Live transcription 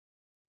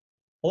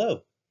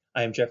Hello,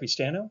 I am Jeffrey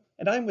Stano,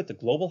 and I'm with the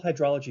Global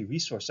Hydrology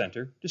Resource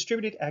Center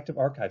Distributed Active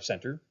Archive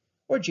Center,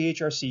 or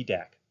GHRC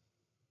DAAC.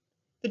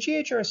 The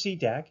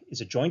GHRC DAAC is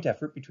a joint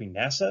effort between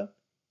NASA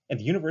and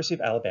the University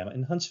of Alabama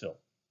in Huntsville.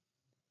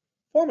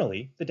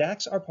 Formally, the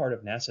DAACs are part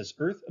of NASA's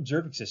Earth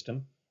Observing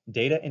System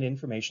Data and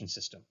Information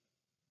System.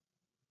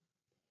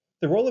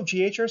 The role of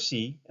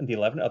GHRC and the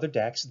 11 other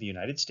DAACs in the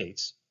United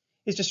States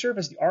is to serve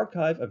as the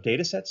archive of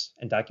datasets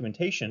and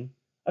documentation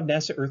of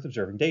NASA Earth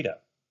observing data.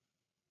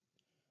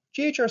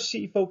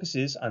 GHRC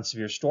focuses on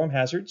severe storm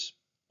hazards,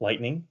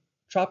 lightning,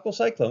 tropical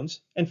cyclones,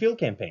 and field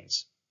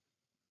campaigns.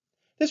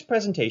 This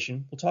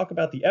presentation will talk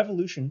about the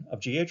evolution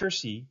of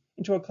GHRC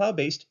into a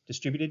cloud-based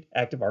distributed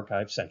active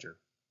archive center.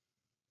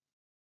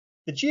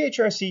 The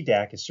GHRC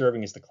DAAC is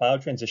serving as the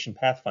cloud transition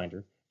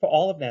pathfinder for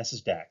all of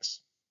NASA's DAACs.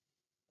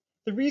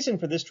 The reason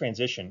for this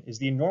transition is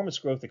the enormous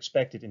growth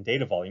expected in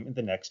data volume in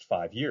the next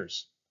 5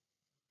 years.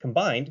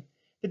 Combined,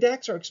 the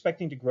DAACs are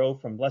expecting to grow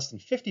from less than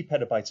 50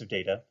 petabytes of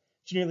data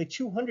to nearly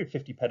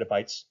 250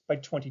 petabytes by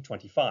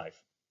 2025.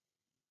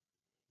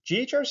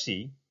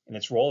 GHRC, in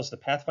its role as the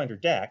Pathfinder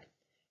DAAC,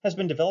 has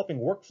been developing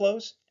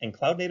workflows and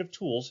cloud-native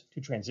tools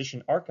to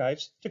transition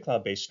archives to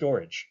cloud-based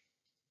storage.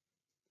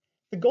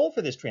 The goal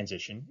for this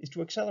transition is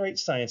to accelerate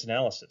science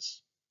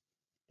analysis.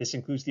 This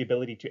includes the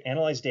ability to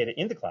analyze data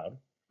in the cloud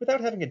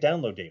without having to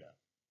download data.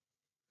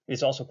 It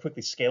is also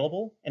quickly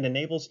scalable and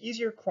enables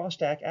easier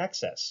cross-DAAC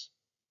access.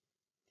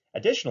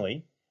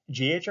 Additionally,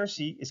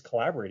 GHRC is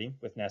collaborating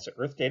with NASA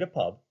Earthdata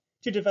Pub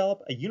to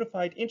develop a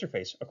unified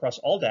interface across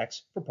all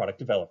DAACs for product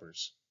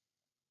developers.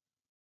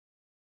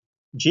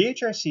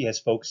 GHRC has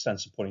focused on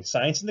supporting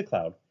science in the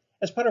cloud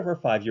as part of our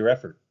 5-year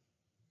effort.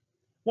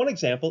 One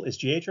example is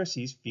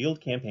GHRC's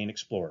Field Campaign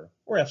Explorer,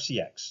 or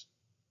FCX.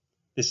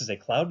 This is a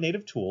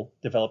cloud-native tool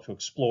developed to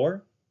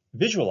explore,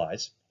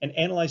 visualize, and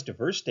analyze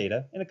diverse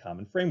data in a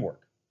common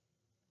framework.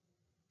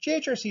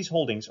 GHRC's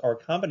holdings are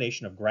a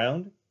combination of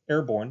ground,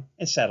 airborne,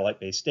 and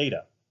satellite-based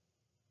data.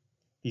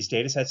 These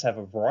datasets have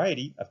a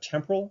variety of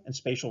temporal and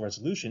spatial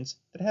resolutions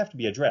that have to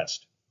be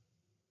addressed.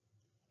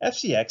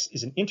 FCX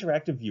is an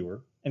interactive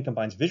viewer and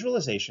combines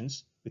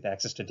visualizations with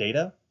access to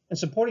data and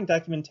supporting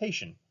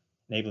documentation,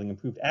 enabling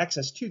improved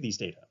access to these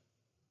data.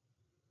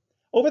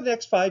 Over the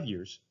next 5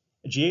 years,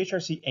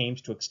 GHRC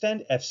aims to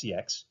extend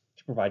FCX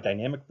to provide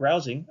dynamic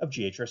browsing of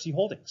GHRC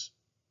holdings.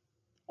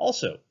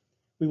 Also,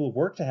 we will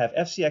work to have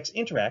FCX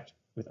interact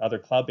with other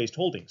cloud-based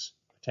holdings,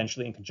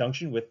 potentially in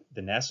conjunction with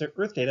the NASA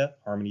Earthdata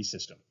Harmony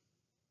system.